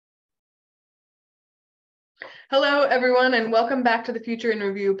Hello, everyone, and welcome back to the Future in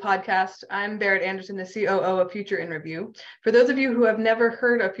Review podcast. I'm Berit Anderson, the COO of Future in Review. For those of you who have never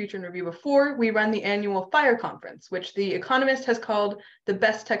heard of Future in Review before, we run the annual FIRE conference, which The Economist has called the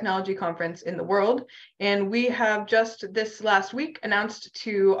best technology conference in the world. And we have just this last week announced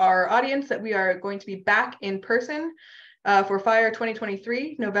to our audience that we are going to be back in person for FIRE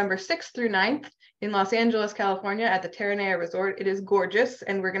 2023, November 6th through 9th in Los Angeles, California at the Terranea Resort. It is gorgeous,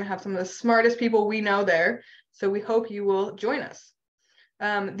 and we're going to have some of the smartest people we know there. So we hope you will join us.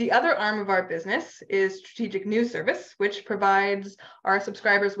 The other arm of our business is Strategic News Service, which provides our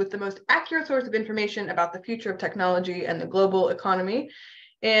subscribers with the most accurate source of information about the future of technology and the global economy.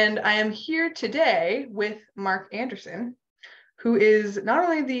 And I am here today with Mark Anderson, who is not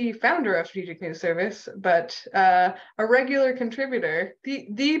only the founder of Strategic News Service, but a regular contributor,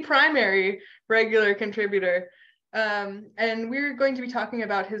 the primary regular contributor. And we're going to be talking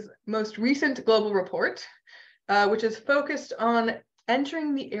about his most recent global report, which is focused on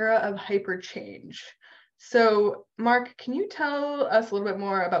entering the era of hyperchange. So, Mark, can you tell us a little bit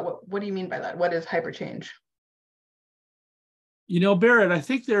more about what do you mean by that? What is hyperchange? You know, Berit, I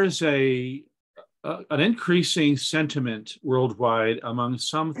think there's an increasing sentiment worldwide among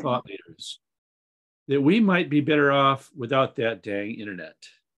some thought leaders that we might be better off without that dang internet,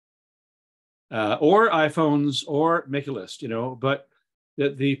 or iPhones, or make a list, but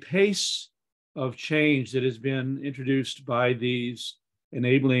that the pace of change that has been introduced by these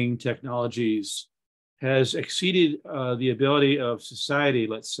enabling technologies has exceeded the ability of society,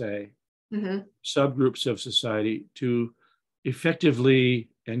 let's say, subgroups of society, to effectively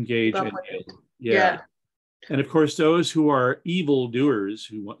engage in it. Yeah. And of course, those who are evil doers,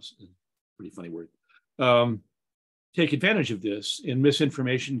 pretty funny word, take advantage of this in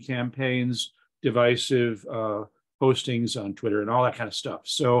misinformation campaigns, divisive postings on Twitter, and all that kind of stuff.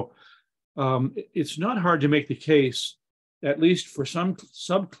 So it's not hard to make the case, at least for some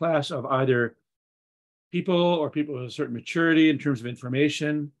subclass of either people or people with a certain maturity in terms of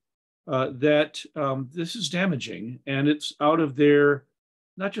information, that this is damaging, and it's out of their,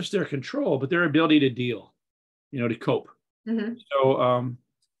 not just their control, but their ability to deal, to cope. So,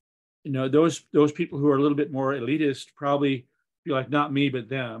 those people who are a little bit more elitist probably feel like not me, but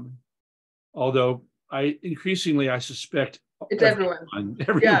them. Although I suspect it's everyone.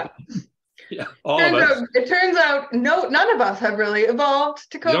 Yeah. Yeah, all of us. It turns out none of us have really evolved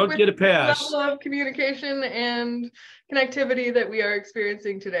to cope with the level of communication and connectivity that we are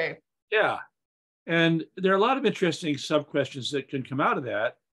experiencing today. Yeah, and there are a lot of interesting sub-questions that can come out of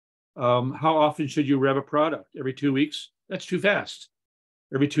that. How often should you rev a product? Every 2 weeks? That's too fast.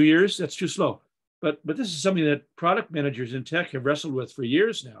 Every 2 years? That's too slow. But this is something that product managers in tech have wrestled with for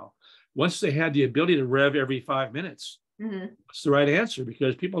years now. Once they had the ability to rev every 5 minutes, that's the right answer,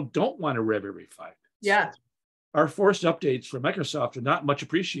 because people don't want to rev every 5 minutes. Yeah. Our forced updates from Microsoft are not much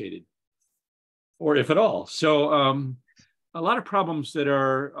appreciated, or if at all. So a lot of problems that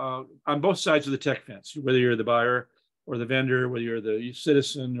are on both sides of the tech fence, whether you're the buyer or the vendor, whether you're the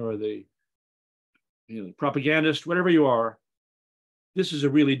citizen or the propagandist, whatever you are, this is a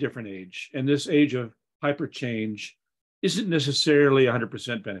really different age. And this age of hyperchange isn't necessarily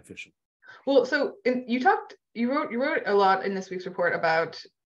 100% beneficial. Well, so you wrote a lot in this week's report about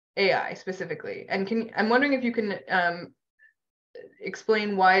AI specifically, and I'm wondering if you can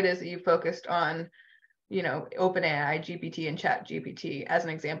explain why it is that you focused on, OpenAI, GPT, and ChatGPT as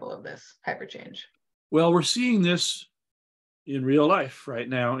an example of this hyperchange. Well, we're seeing this in real life right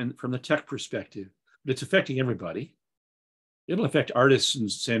now, and from the tech perspective, but it's affecting everybody. It'll affect artists in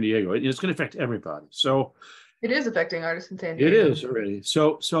San Diego. It's going to affect everybody. So it is affecting artists in San Diego. It is already.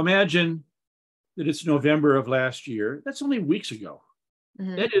 So imagine that it's November of last year. That's only weeks ago.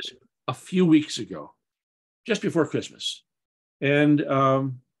 That is a few weeks ago, just before Christmas. And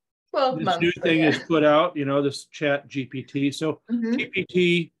this new thing is put out, this ChatGPT. So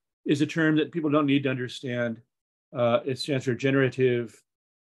GPT is a term that people don't need to understand. It stands for generative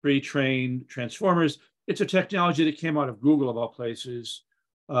pre-trained transformers. It's a technology that came out of Google, of all places.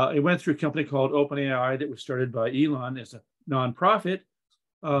 It went through a company called OpenAI that was started by Elon as a nonprofit.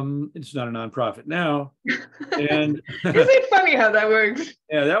 It's not a nonprofit now. And isn't it funny how that works?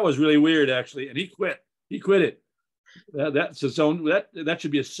 Yeah, that was really weird, actually. And he quit. He quit it. That's its own. That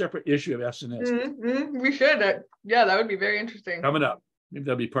should be a separate issue of SNS. We should. Yeah, that would be very interesting. Coming up, maybe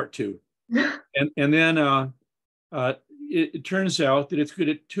that'll be part 2. and then it turns out that it's good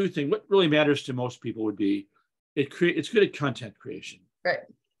at 2 things. What really matters to most people would be it's good at content creation. Right.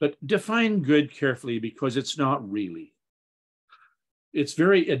 But define good carefully, because it's not really. It's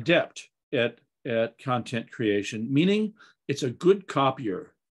very adept at content creation, meaning it's a good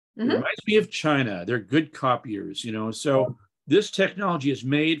copier It reminds me of China. They're good copiers, So this technology is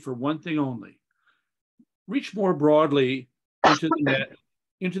made for one thing only. Reach more broadly into the net,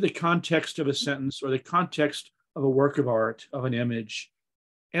 into the context of a sentence or the context of a work of art, of an image,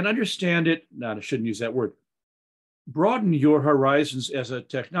 and understand it. No, I shouldn't use that word. Broaden your horizons as a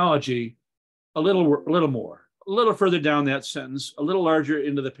technology a little more, a little further down that sentence, a little larger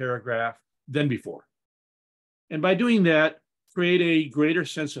into the paragraph than before. And by doing that, create a greater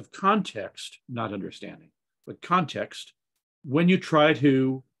sense of context, not understanding, but context when you try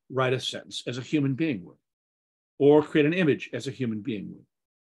to write a sentence as a human being would, or create an image as a human being would.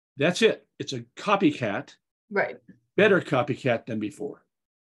 That's it. It's a copycat, right? Better copycat than before.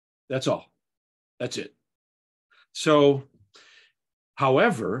 That's all. That's it. So,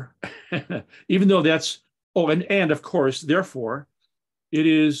 however, even though that's, and of course, therefore, it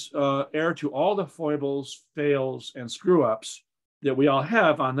is heir to all the foibles, fails, and screw-ups that we all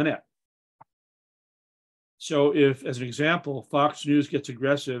have on the net. So if, as an example, Fox News gets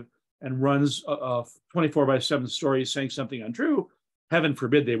aggressive and runs 24/7 stories saying something untrue, heaven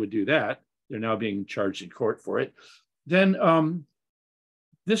forbid they would do that. They're now being charged in court for it. Then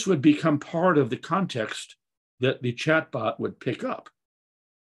this would become part of the context that the chatbot would pick up.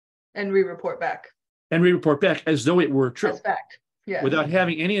 And re-report back. And re-report back as though it were true. As fact. Yeah. Without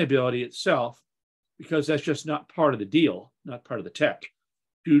having any ability itself, because that's just not part of the deal, not part of the tech,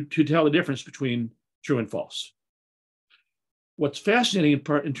 to tell the difference between true and false. What's fascinating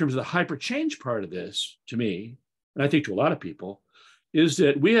in terms of the hyperchange part of this, to me, and I think to a lot of people, is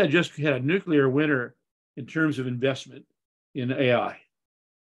that we had just had a nuclear winter in terms of investment in AI.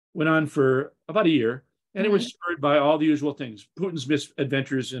 Went on for about a year, and it was spurred by all the usual things. Putin's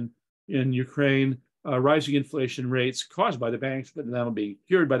misadventures in Ukraine, rising inflation rates caused by the banks, but now being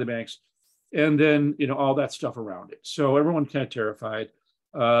cured by the banks, and then all that stuff around it. So everyone kind of terrified.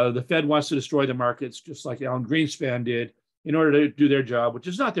 The Fed wants to destroy the markets, just like Alan Greenspan did, in order to do their job, which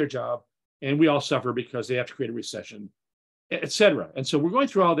is not their job, and we all suffer because they have to create a recession, et cetera. And so we're going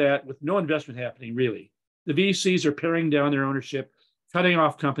through all that with no investment happening, really. The VCs are paring down their ownership, cutting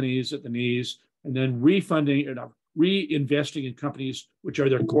off companies at the knees, and then reinvesting in companies which are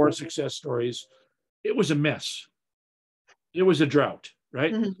their core success stories. It was a mess. It was a drought,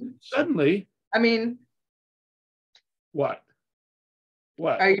 right? Suddenly, I mean, what?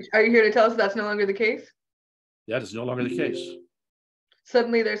 Are you here to tell us that's no longer the case? That is no longer the case.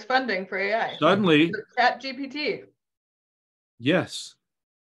 Suddenly there's funding for AI. Suddenly. ChatGPT. Yes.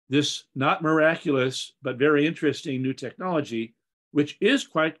 This not miraculous, but very interesting new technology, which is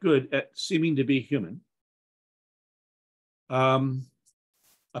quite good at seeming to be human,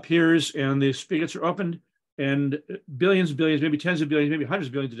 appears, and the spigots are opened, and billions and billions, maybe tens of billions, maybe hundreds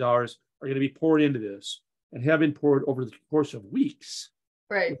of billions of dollars are going to be poured into this and have been poured over the course of weeks.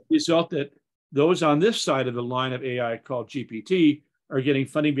 Right. With the result that those on this side of the line of AI called GPT are getting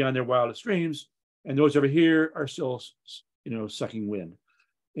funding beyond their wildest dreams, and those over here are still, sucking wind.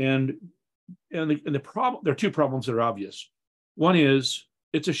 And the problem, there are two problems that are obvious. One is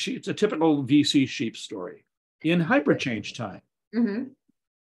it's a typical VC sheep story in hyperchange time.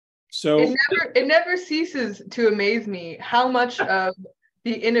 So it never ceases to amaze me how much of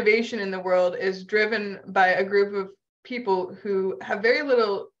the innovation in the world is driven by a group of people who have very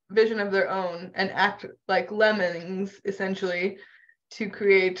little vision of their own and act like lemmings, essentially, to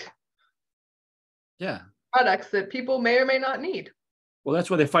create products that people may or may not need. Well, that's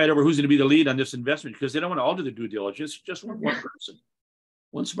why they fight over who's going to be the lead on this investment, because they don't want to all do the due diligence. Just one person,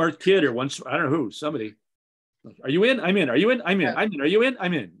 one smart kid, or I don't know who, somebody. Are you in? I'm in. Are you in? I'm in. Yeah. I'm in. Are you in?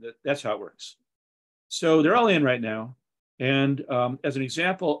 I'm in. That's how it works. So they're all in right now. And as an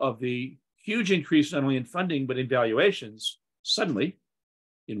example of the huge increase, not only in funding, but in valuations, suddenly,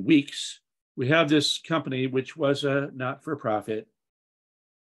 in weeks, we have this company, which was a not-for-profit,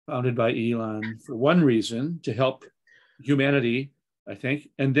 founded by Elon for one reason, to help humanity, I think.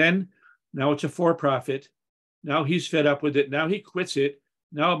 And then now it's a for-profit. Now he's fed up with it. Now he quits it.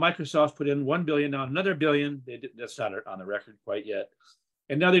 Now Microsoft's put in $1 billion, now another $1 billion. That's not on the record quite yet.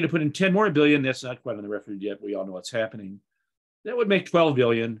 And now they're going to put in 10 more billion. That's not quite on the record yet. We all know what's happening. That would make 12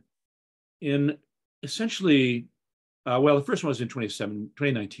 billion in essentially, the first one was in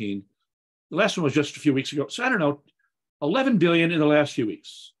 2019. The last one was just a few weeks ago. So I don't know, 11 billion in the last few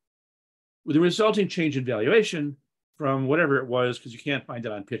weeks, with the resulting change in valuation from whatever it was, because you can't find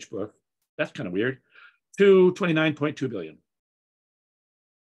it on PitchBook. That's kind of weird, to 29.2 billion.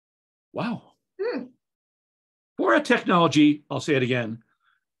 Wow. For a technology, I'll say it again,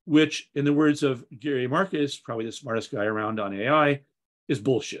 which, in the words of Gary Marcus, probably the smartest guy around on AI, is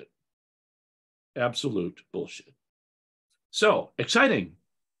bullshit. Absolute bullshit. So, exciting.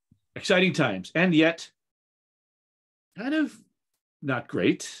 exciting times, and yet kind of not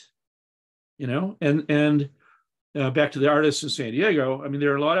great, and back to the artists in San Diego. I mean,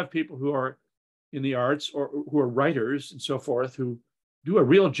 there are a lot of people who are in the arts or who are writers and so forth who do a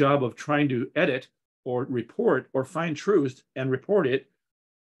real job of trying to edit or report or find truth and report it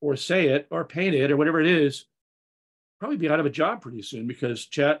or say it or paint it or whatever it is, probably be out of a job pretty soon because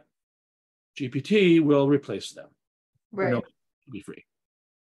ChatGPT will replace them. Right. To be free.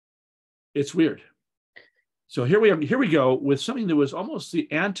 It's weird. So here we go with something that was almost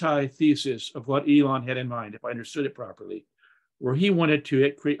the antithesis of what Elon had in mind, if I understood it properly, where he wanted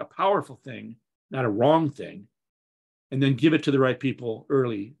to create a powerful thing, not a wrong thing, and then give it to the right people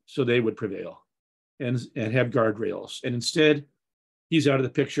early so they would prevail and have guardrails. And instead, he's out of the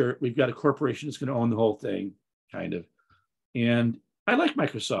picture. We've got a corporation that's going to own the whole thing, kind of. And I like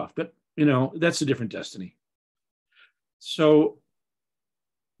Microsoft, but that's a different destiny. So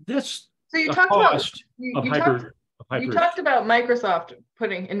that's you talked about Microsoft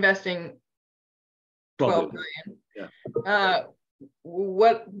investing 12 billion. Yeah.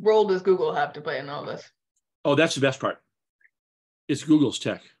 What role does Google have to play in all this? Oh, that's the best part. It's Google's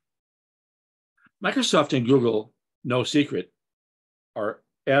tech. Microsoft and Google, no secret, are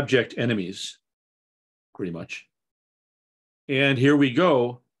abject enemies, pretty much. And here we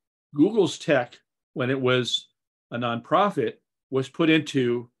go. Google's tech, when it was a nonprofit, was put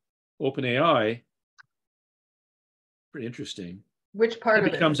into OpenAI. Pretty interesting. Which part of it?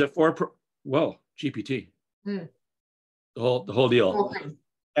 It becomes GPT. The whole deal. Okay.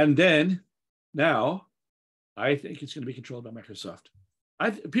 And then now, I think it's going to be controlled by Microsoft.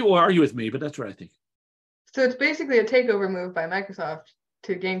 People will argue with me, but that's what I think. So it's basically a takeover move by Microsoft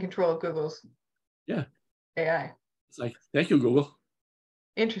to gain control of Google's AI. It's like, thank you, Google.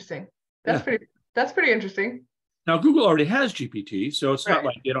 Interesting. That's pretty interesting. Now, Google already has GPT, so it's not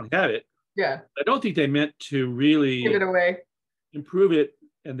like they don't have it. Yeah. I don't think they meant to really give it away, improve it,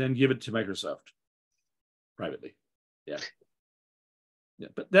 and then give it to Microsoft privately. Yeah.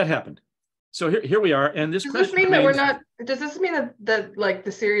 But that happened. So here we are, and this. Does this mean that we're not? Does this mean that like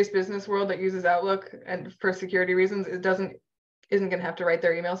the serious business world that uses Outlook and for security reasons isn't going to have to write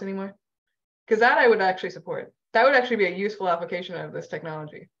their emails anymore? Because that I would actually support. That would actually be a useful application of this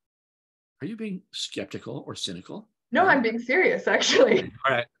technology. Are you being skeptical or cynical? No, I'm being serious, actually.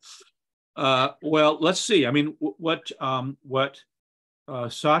 All right. Well, let's see. I mean, what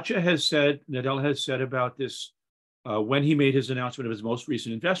Satya has said, Nadella has said about this when he made his announcement of his most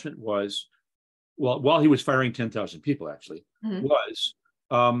recent investment was, well, while he was firing 10,000 people, actually, was.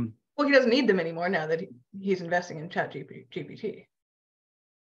 Well, he doesn't need them anymore now that he's investing in ChatGPT.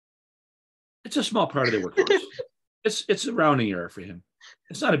 It's a small part of the workforce. It's a rounding error for him.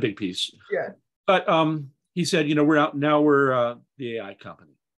 It's not a big piece. Yeah. But he said, we're the AI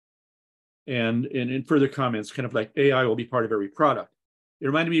company. And in further comments, kind of like AI will be part of every product. It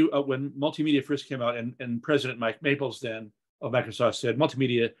reminded me of when multimedia first came out, and President Mike Maples then of Microsoft said,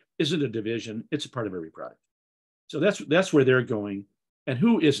 multimedia isn't a division, it's a part of every product. So that's where they're going. And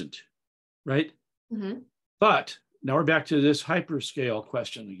who isn't, right? Mm-hmm. But now we're back to this hyperscale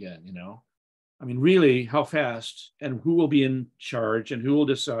question again, I mean, really, how fast and who will be in charge and who will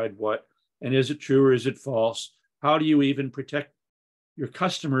decide what? And is it true or is it false? How do you even protect your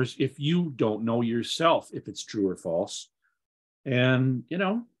customers if you don't know yourself if it's true or false? And,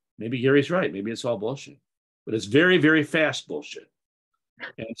 maybe Gary's right. Maybe it's all bullshit. But it's very, very fast bullshit.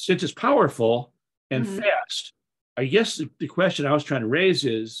 And since it's powerful and fast, I guess the question I was trying to raise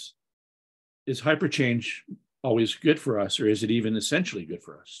is hyperchange always good for us, or is it even essentially good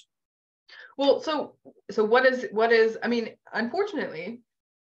for us? Well, so what is, I mean, unfortunately,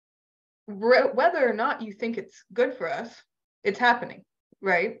 whether or not you think it's good for us, it's happening,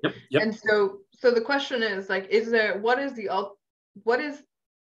 right? Yep. And so the question is like, what's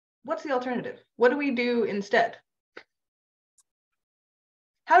the alternative? What do we do instead?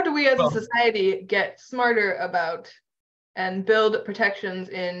 How do we as a society get smarter about and build protections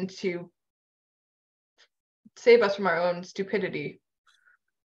in to save us from our own stupidity?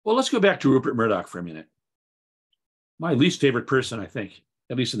 Well, let's go back to Rupert Murdoch for a minute. My least favorite person, I think,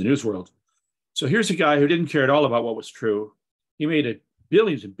 at least in the news world. So here's a guy who didn't care at all about what was true. He made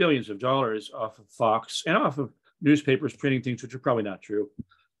billions and billions of dollars off of Fox and off of newspapers printing things which are probably not true.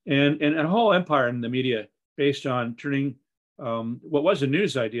 And a whole empire in the media based on turning what was a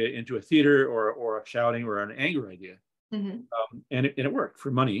news idea into a theater or a shouting or an anger idea. And it worked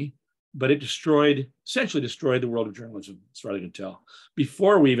for money. But it essentially destroyed the world of journalism, as far as I can tell,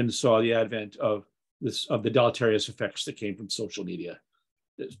 before we even saw the advent of the deleterious effects that came from social media,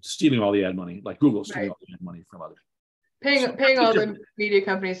 stealing all the ad money, like Google stealing all the ad money from others. Paying all the media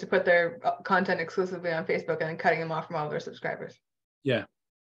companies to put their content exclusively on Facebook and then cutting them off from all their subscribers. Yeah.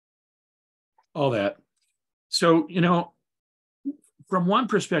 All that. So, from one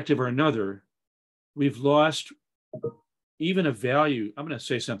perspective or another, we've lost even a value. I'm going to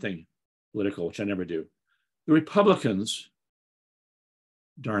say something political, which I never do. The Republicans,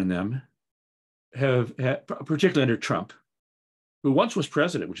 darn them, have particularly under Trump, who once was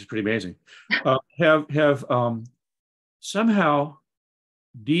president, which is pretty amazing, have somehow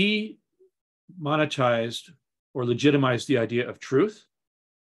demonetized or legitimized the idea of truth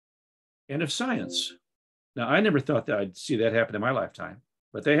and of science. Now, I never thought that I'd see that happen in my lifetime,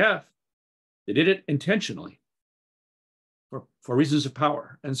 but they have. They did it intentionally for reasons of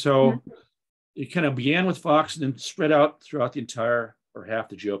power. And so it kind of began with Fox and then spread out throughout the entire or half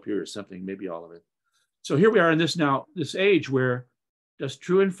the GOP or something, maybe all of it. So here we are in this age where does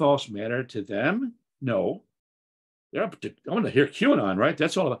true and false matter to them? No. I want to hear QAnon, right?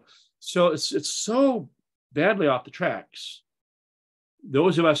 That's all about. So it's so badly off the tracks.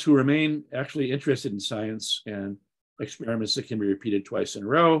 Those of us who remain actually interested in science and experiments that can be repeated twice in a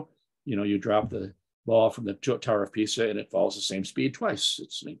row, you drop the ball from the Tower of Pisa and it falls the same speed twice.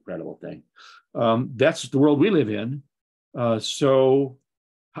 It's an incredible thing. That's the world we live in. So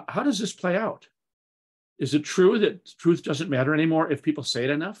how does this play out? Is it true that truth doesn't matter anymore if people say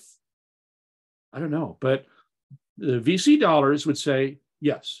it enough? I don't know, but the VC dollars would say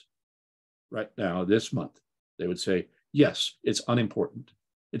yes. Right now, this month, they would say, yes, it's unimportant.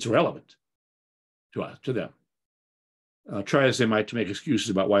 It's irrelevant to them. Try as they might to make excuses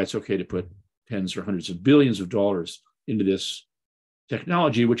about why it's okay to put tens or hundreds of billions of dollars into this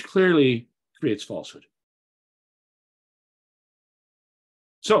technology, which clearly creates falsehood.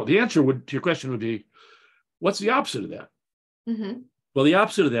 So the answer to your question would be, what's the opposite of that? Mm-hmm. Well, the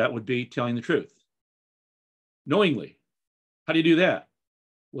opposite of that would be telling the truth. Knowingly. How do you do that?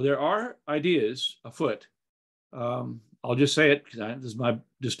 Well, there are ideas afoot. I'll just say it because this is my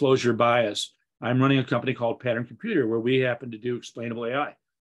disclosure bias. I'm running a company called Pattern Computer where we happen to do explainable AI.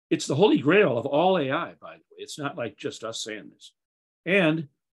 It's the holy grail of all AI, by the way. It's not like just us saying this. And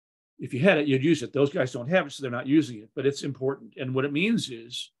if you had it, you'd use it. Those guys don't have it, so they're not using it, but it's important. And what it means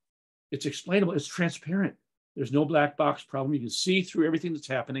is it's explainable. It's transparent. There's no black box problem. You can see through everything that's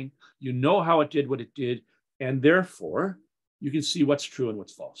happening. You know how it did what it did. And therefore, you can see what's true and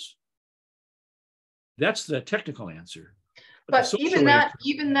what's false. That's the technical answer. But even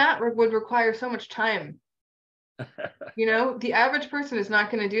that would require so much time. The average person is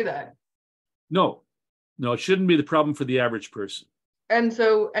not going to do that. No, it shouldn't be the problem for the average person. And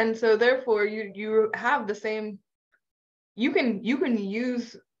so therefore you have the same, you can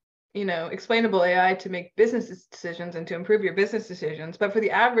use, explainable AI to make business decisions and to improve your business decisions. But for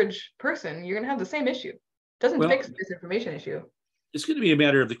the average person, you're going to have the same issue. Doesn't fix the misinformation issue. It's going to be a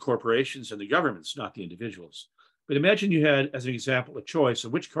matter of the corporations and the governments, not the individuals. But imagine you had, as an example, a choice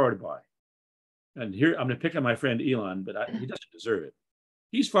of which car to buy. And here, I'm going to pick on my friend Elon, but he doesn't deserve it.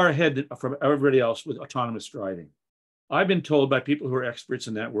 He's far ahead from everybody else with autonomous driving. I've been told by people who are experts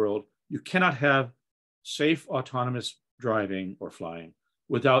in that world, you cannot have safe autonomous driving or flying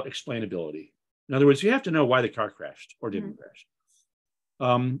without explainability. In other words, you have to know why the car crashed or didn't crash.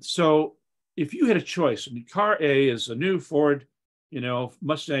 So if you had a choice, and car A is a new Ford,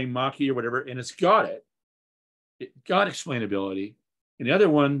 Mustang Mach-E or whatever, and it got explainability, and the other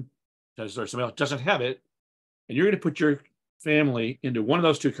one somebody else doesn't have it, and you're going to put your family into one of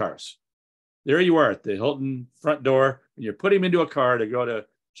those two cars. There you are at the Hilton front door, and you're putting them into a car to go to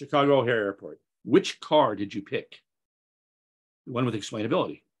Chicago O'Hare Airport. Which car did you pick? The one with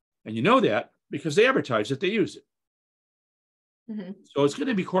explainability. And you know that because they advertise that they use it. Mm-hmm. So it's going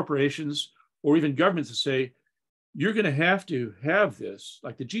to be corporations or even governments that say, you're going to have this,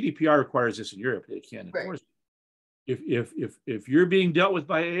 like the GDPR requires this in Europe, they can't enforce it. If you're being dealt with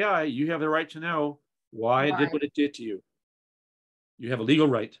by AI, you have the right to know why it did what it did to you. You have a legal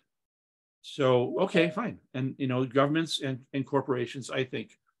right. So, okay, fine. And, governments and corporations, I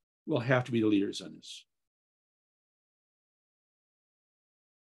think, will have to be the leaders on this.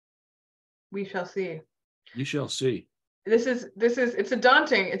 We shall see. You shall see. It's a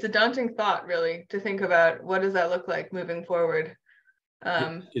daunting thought, really, to think about what does that look like moving forward.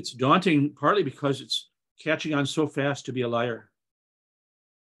 It's daunting partly because it's catching on so fast to be a liar.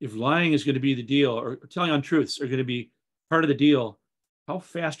 If lying is going to be the deal, or telling untruths are going to be part of the deal, how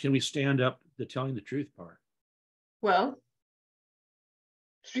fast can we stand up the telling the truth part? Well,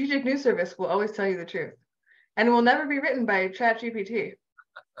 Strategic News Service will always tell you the truth, and it will never be written by ChatGPT.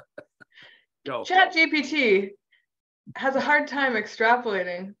 ChatGPT has a hard time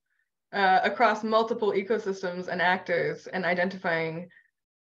extrapolating across multiple ecosystems and actors and identifying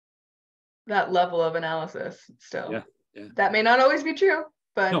that level of analysis still. Yeah, yeah. That may not always be true,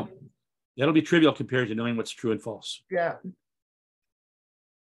 but no, that'll be trivial compared to knowing what's true and false. Yeah.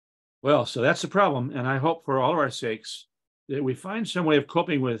 Well, so that's the problem. And I hope for all of our sakes that we find some way of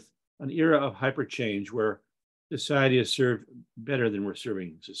coping with an era of hyperchange where society is served better than we're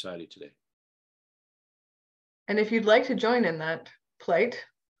serving society today. And if you'd like to join in that plight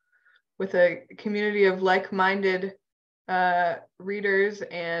with a community of like-minded readers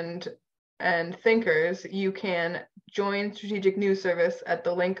and thinkers, you can join Strategic News Service at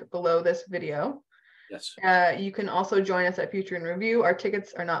the link below this video. Yes. You can also join us at Future in Review. Our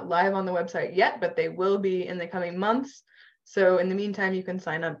tickets are not live on the website yet, but they will be in the coming months. So in the meantime, you can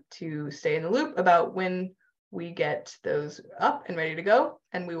sign up to stay in the loop about when we get those up and ready to go.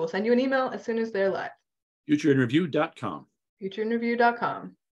 And we will send you an email as soon as they're live. Futureinreview.com.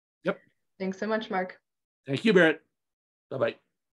 Futureinreview.com. Yep. Thanks so much, Mark. Thank you, Berit. Bye-bye.